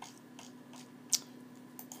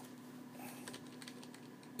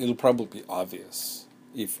it'll probably be obvious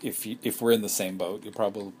if we're in the same boat. You'll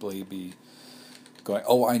probably be going,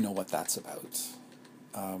 oh, I know what that's about.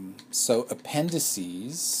 So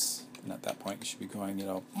appendices, and at that point you should be going,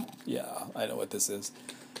 yeah, I know what this is.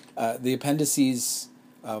 The appendices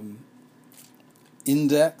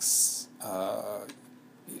index, I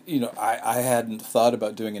hadn't thought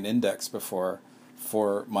about doing an index before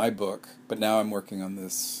for my book, but now I'm working on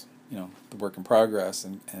this, the work in progress,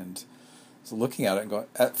 and so looking at it and going,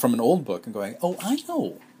 from an old book and going, oh, I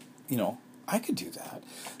know, I could do that.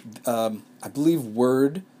 I believe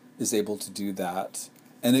Word is able to do that,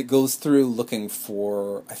 and it goes through looking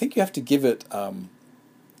for, I think you have to give it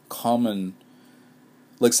common,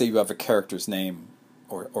 like say you have a character's name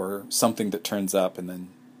or something that turns up, and then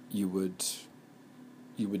you would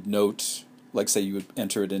note, like say you would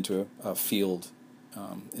enter it into a field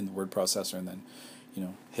in the word processor, and then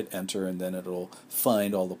hit enter, and then it'll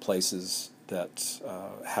find all the places that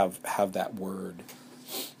have that word,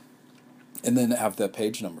 and then have the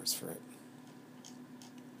page numbers for it.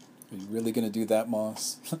 Are you really going to do that,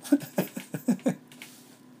 Moss?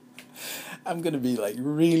 I'm going to be like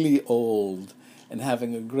really old and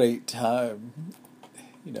having a great time,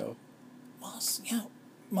 Moss,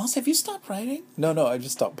 Moss, have you stopped writing? No, I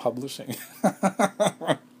just stopped publishing.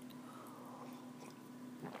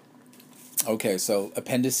 Okay, so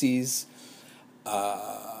appendices,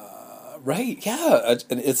 right? Yeah,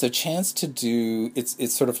 it's a chance to do.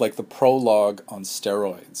 It's sort of like the prologue on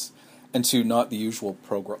steroids, and to not the usual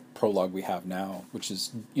prologue we have now, which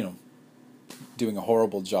is doing a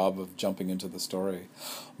horrible job of jumping into the story.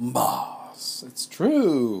 Moss, it's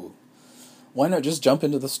true. Why not just jump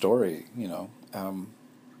into the story?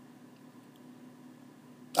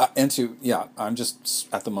 I'm just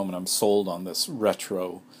at the moment I'm sold on this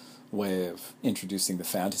retro way of introducing the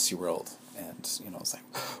fantasy world, and it's like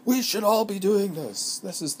we should all be doing this.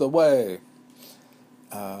 This is the way.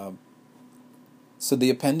 So the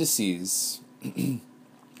appendices,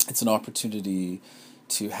 it's an opportunity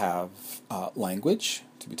to have language,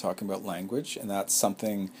 to be talking about language, and that's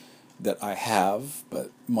something that I have.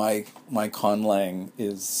 But my conlang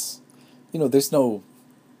is, there's no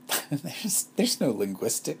there's no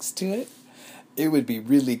linguistics to it. It would be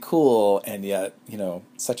really cool, and yet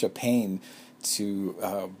such a pain to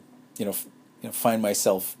find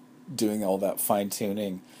myself doing all that fine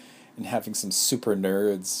tuning, and having some super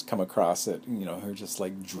nerds come across it, who are just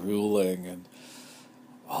like drooling and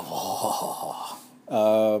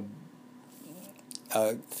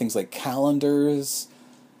things like calendars,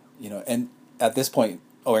 and at this point,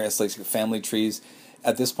 it's like family trees.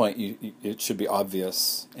 At this point, it should be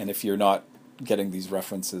obvious, and if you're not getting these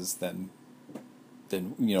references, then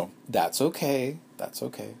that's okay. That's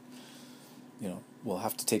okay. We'll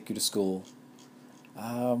have to take you to school.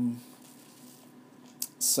 Let's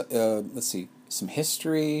see, some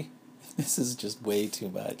history. This is just way too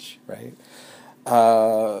much, right?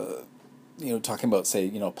 Talking about, say,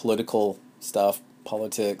 political stuff,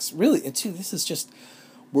 politics. Really, this is just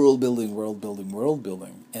world building,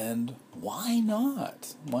 and why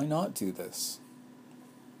not? Why not do this?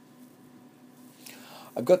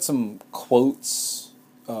 I've got some quotes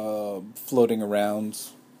floating around,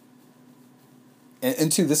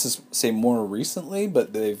 and this is, say, more recently,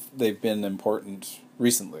 but they've been important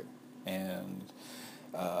recently, and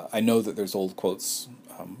I know that there's old quotes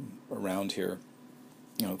around here.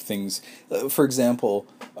 Things. For example,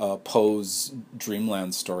 Poe's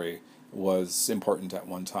Dreamland story was important at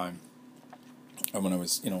one time, when I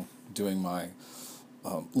was doing my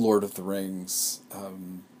Lord of the Rings.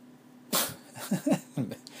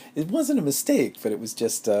 It wasn't a mistake, but it was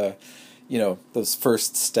just those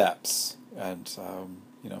first steps, and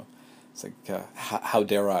it's like how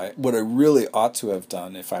dare I? What I really ought to have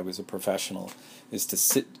done if I was a professional is to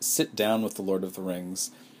sit down with the Lord of the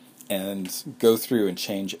Rings and go through and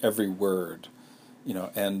change every word,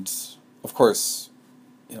 and of course,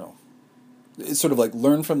 it's sort of like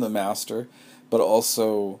learn from the master, but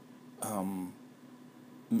also learn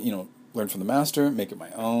from the master, make it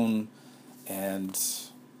my own, and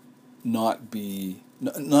not be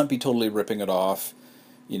totally ripping it off,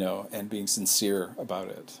 and being sincere about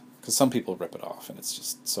it. Because some people rip it off, and it's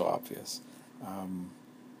just so obvious.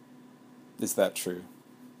 Is that true?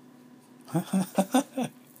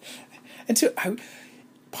 And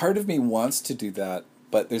part of me wants to do that,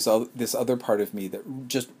 but there's this other part of me that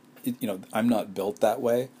just, I'm not built that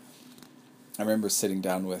way. I remember sitting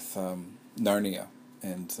down with Narnia,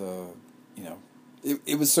 and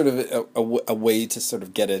it was sort of a way to sort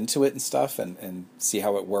of get into it and stuff, and see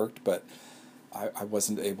how it worked, but I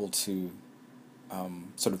wasn't able to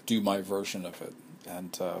sort of do my version of it,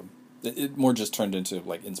 and it more just turned into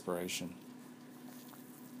like inspiration,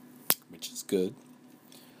 which is good.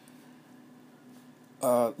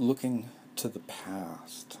 Looking to the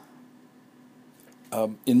past.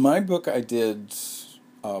 In my book, I did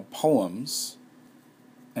poems,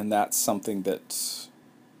 and that's something that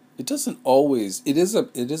it doesn't always. Is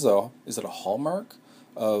it a hallmark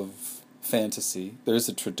of fantasy? There's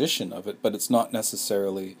a tradition of it, but it's not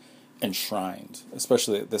necessarily enshrined,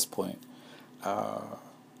 especially at this point.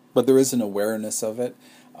 But there is an awareness of it,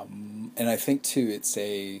 and I think too it's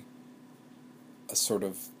a sort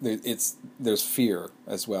of there's fear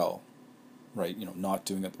as well, right? Not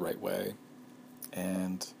doing it the right way,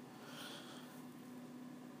 and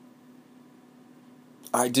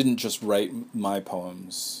I didn't just write my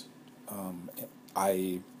poems.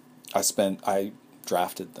 I I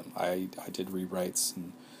drafted them. I did rewrites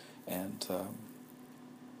and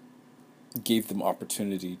gave them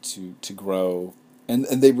opportunity to grow, and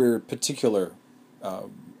they were particular.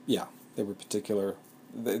 Yeah, they were particular.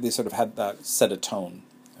 They sort of had that set a tone,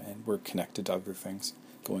 and were connected to other things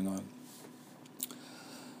going on.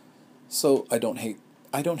 So I don't hate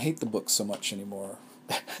the book so much anymore.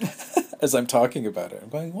 As I'm talking about it, I'm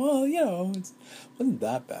going, well, it wasn't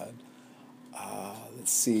that bad.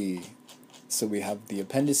 Let's see. So we have the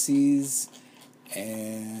appendices,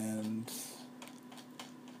 and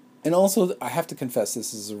also I have to confess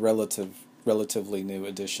this is a relatively new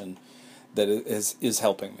edition that is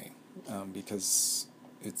helping me, because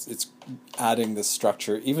it's adding this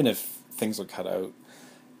structure, even if things are cut out.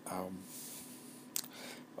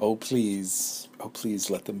 Oh please,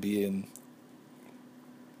 let them be in.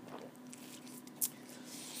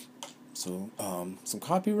 So, some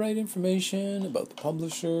copyright information about the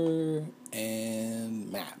publisher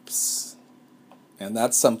and maps, and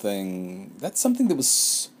that's something that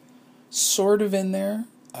was sort of in there,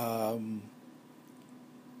 and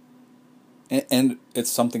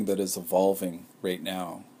it's something that is evolving right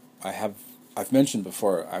now. I've mentioned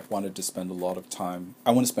before I've wanted to spend a lot of time.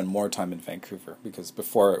 I want to spend more time in Vancouver, because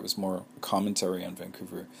before it was more commentary on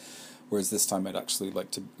Vancouver, whereas this time I'd actually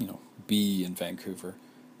like to be in Vancouver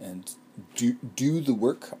and do the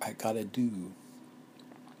work I gotta do.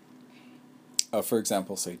 For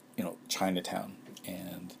example, say Chinatown,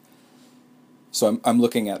 and so I'm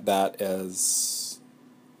looking at that as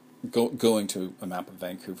going to a map of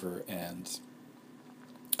Vancouver and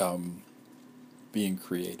being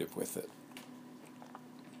creative with it.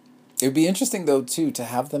 It would be interesting though too to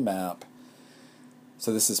have the map.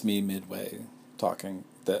 So this is me midway talking,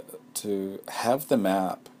 that to have the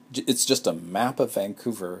map. It's just a map of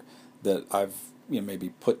Vancouver that I've maybe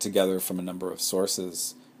put together from a number of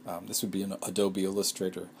sources. This would be an Adobe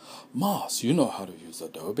Illustrator. Moss, you know how to use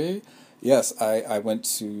Adobe? Yes, I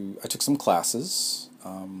took some classes,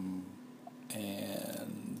 and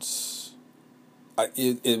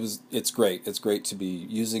it's great. It's great to be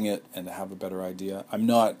using it and to have a better idea. I'm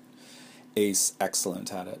not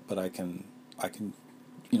excellent at it, but I can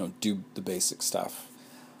do the basic stuff.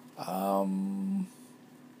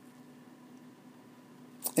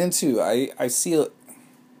 And two, I see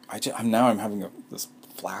I'm having this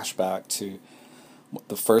flashback to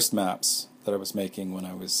the first maps that I was making when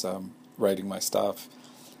I was writing my stuff.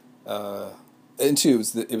 And two,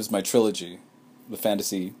 it was my trilogy, the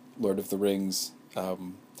fantasy Lord of the Rings.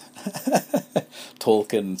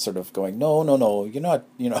 Tolkien sort of going, no, you're not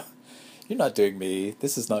doing me.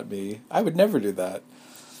 This is not me. I would never do that.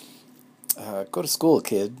 Go to school,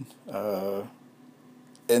 kid.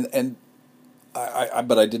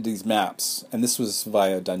 But I did these maps, and this was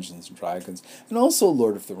via Dungeons and Dragons, and also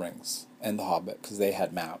Lord of the Rings and The Hobbit, because they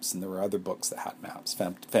had maps, and there were other books that had maps,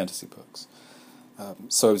 fantasy books.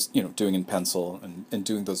 So I was, doing in pencil and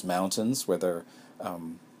doing those mountains where they're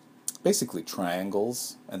basically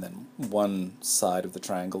triangles, and then one side of the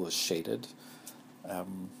triangle is shaded.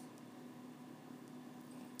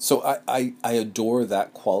 So I adore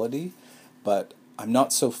that quality, but I'm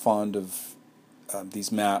not so fond of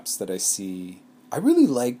these maps that I see. I really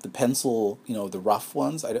like the pencil, the rough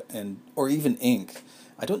ones, or even ink.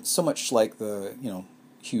 I don't so much like the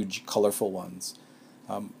huge colorful ones,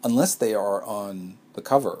 unless they are on the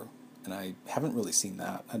cover, and I haven't really seen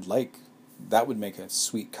that. That would make a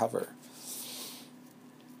sweet cover.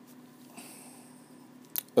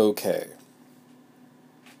 Okay.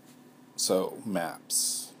 So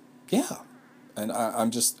maps, yeah. And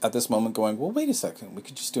I'm just at this moment going, well, wait a second. We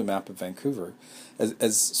could just do a map of Vancouver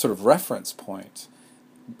as sort of reference point,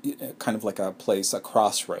 kind of like a place, a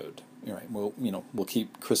crossroad. Right? We'll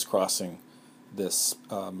keep crisscrossing this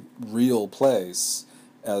real place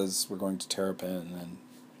as we're going to Terrapin and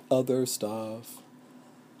other stuff.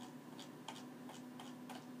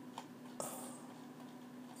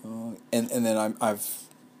 And then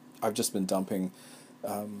I've just been dumping,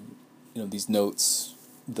 these notes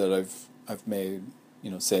that I've made,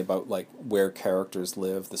 say about like where characters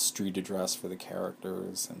live, the street address for the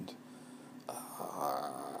characters,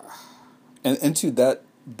 and to that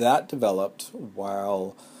developed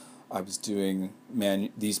while I was doing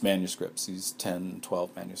these manuscripts, these 10,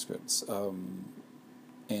 12 manuscripts,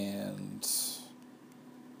 and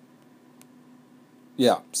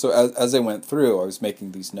yeah. So as I went through, I was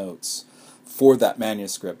making these notes for that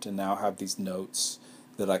manuscript, and now have these notes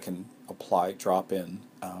that I can apply, drop in,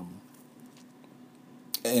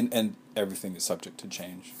 and everything is subject to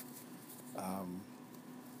change.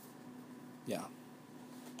 Yeah.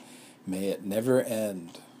 May it never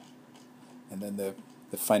end. And then the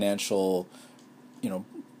financial,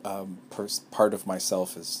 part of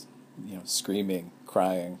myself is, screaming,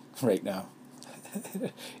 crying right now.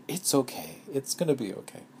 It's okay. It's gonna be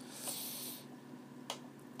okay.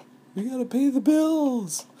 We gotta pay the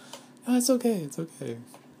bills. Oh, it's okay. It's okay.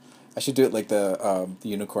 I should do it like the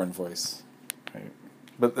unicorn voice, right?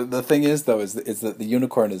 But the thing is, though, is that the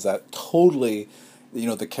unicorn is that totally,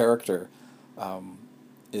 the character,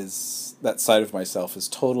 is that side of myself is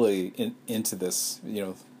totally into this.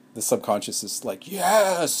 The subconscious is like,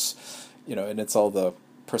 yes, and it's all the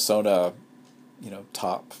persona,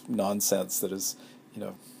 top nonsense that is,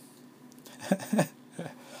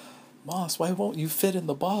 Moss, why won't you fit in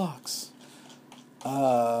the box?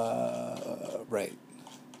 Right.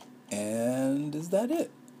 And is that it?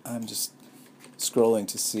 I'm just scrolling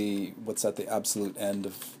to see what's at the absolute end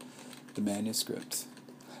of the manuscript.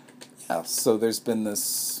 Yeah, so there's been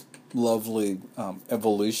this lovely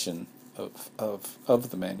evolution of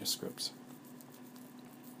the manuscript.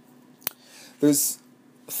 There's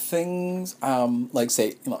things like,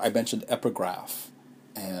 say, I mentioned epigraph,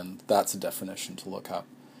 and that's a definition to look up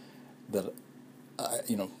that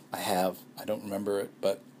I don't remember it,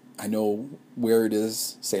 but I know where it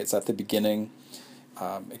is. Say it's at the beginning.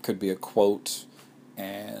 It could be a quote,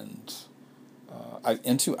 and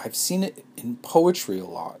I've seen it in poetry a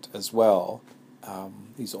lot as well.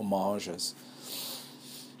 These homages,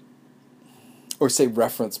 or say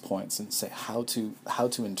reference points, and say how to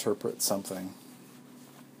interpret something.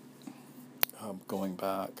 Going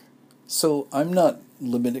back, so I'm not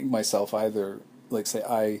limiting myself either. Like, say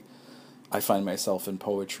I find myself in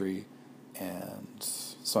poetry, and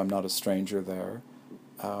so I'm not a stranger there.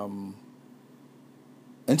 And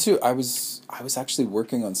two, I was actually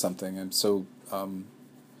working on something. I'm so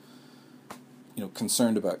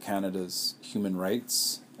concerned about Canada's human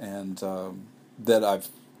rights, and that I've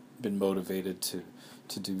been motivated to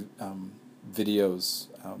do videos.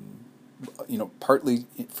 Partly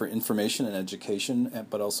for information and education,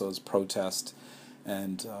 but also as protest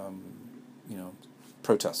and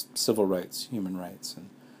protest civil rights, human rights, and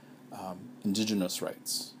indigenous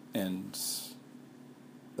rights, and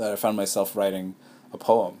that I found myself writing a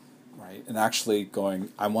poem, right, and actually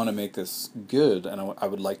going, I want to make this good, and I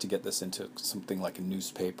would like to get this into something like a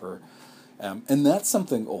newspaper, and that's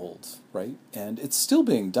something old, right, and it's still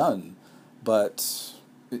being done, but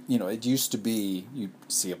it used to be you'd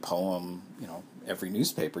see a poem, every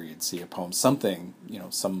newspaper you'd see a poem, something,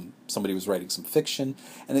 somebody was writing some fiction,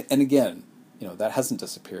 and again, that hasn't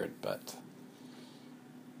disappeared, but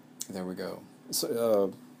there we go.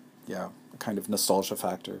 So, yeah, a kind of nostalgia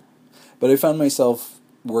factor. But I found myself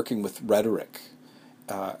working with rhetoric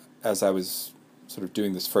as I was sort of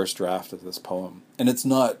doing this first draft of this poem, and it's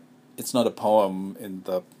not a poem in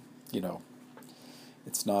the,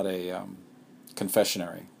 it's not a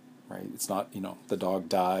confessionary, right? It's not, the dog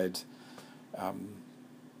died,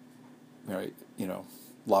 right?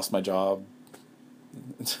 Lost my job.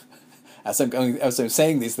 As I'm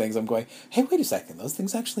saying these things, I'm going, hey, wait a second, those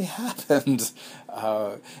things actually happened,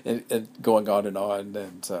 and going on,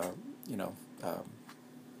 and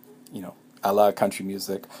a la country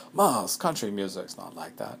music. Mas, country music's not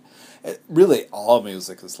like that. Really, all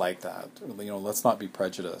music is like that. Let's not be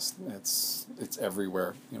prejudiced. It's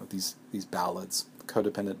everywhere. These ballads,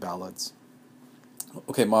 codependent ballads.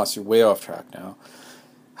 Okay, Mas, you're way off track now.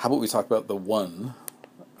 How about we talk about the one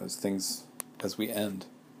as we end?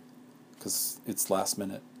 Because it's last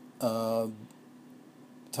minute. Talking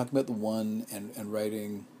about the one and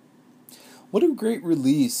writing. What a great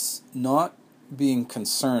release, not being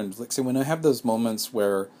concerned. Like, say, when I have those moments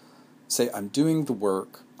where, say, I'm doing the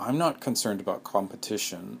work, I'm not concerned about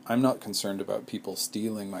competition. I'm not concerned about people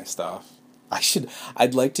stealing my stuff.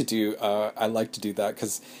 I'd like to do that,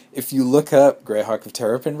 because if you look up Greyhawk of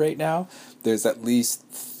Terrapin right now, there's at least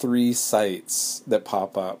 3 sites that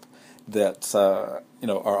pop up that are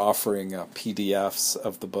offering PDFs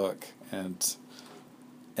of the book, and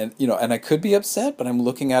I could be upset, but I'm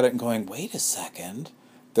looking at it and going, wait a second,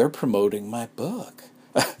 they're promoting my book.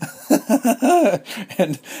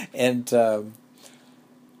 and and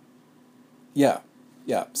yeah,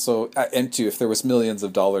 yeah. So and too, if there was millions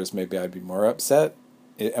of dollars, maybe I'd be more upset.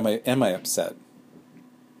 Am I upset?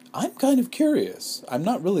 I'm kind of curious. I'm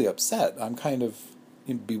not really upset. I'm kind of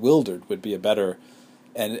bewildered would be a better,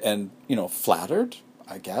 and flattered,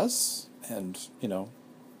 I guess, and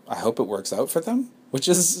I hope it works out for them, which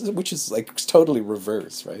is like totally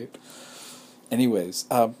reverse, right? Anyways,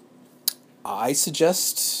 I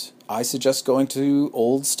suggest going to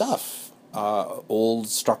old stuff, old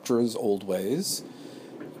structures, old ways.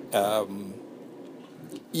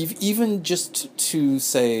 Even just to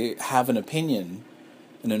say have an opinion,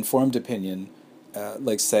 an informed opinion,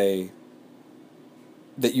 like say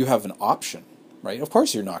that you have an option, right? Of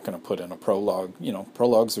course, you're not going to put in a prologue.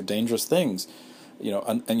 Prologues are dangerous things,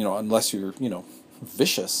 and unless you're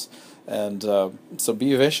vicious, and so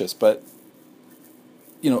be vicious, but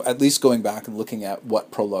at least going back and looking at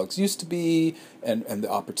what prologues used to be and the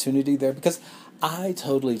opportunity there, because I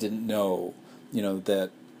totally didn't know,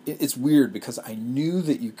 that it's weird because I knew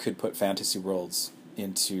that you could put fantasy worlds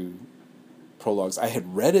into prologues. I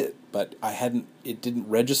had read it, but it didn't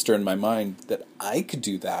register in my mind that I could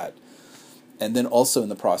do that. And then also in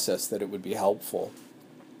the process that it would be helpful.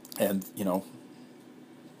 And,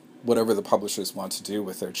 whatever the publishers want to do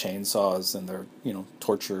with their chainsaws and their,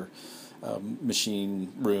 torture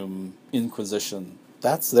machine room inquisition,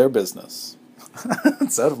 that's their business.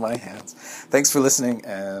 It's out of my hands. Thanks for listening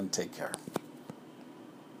and take care.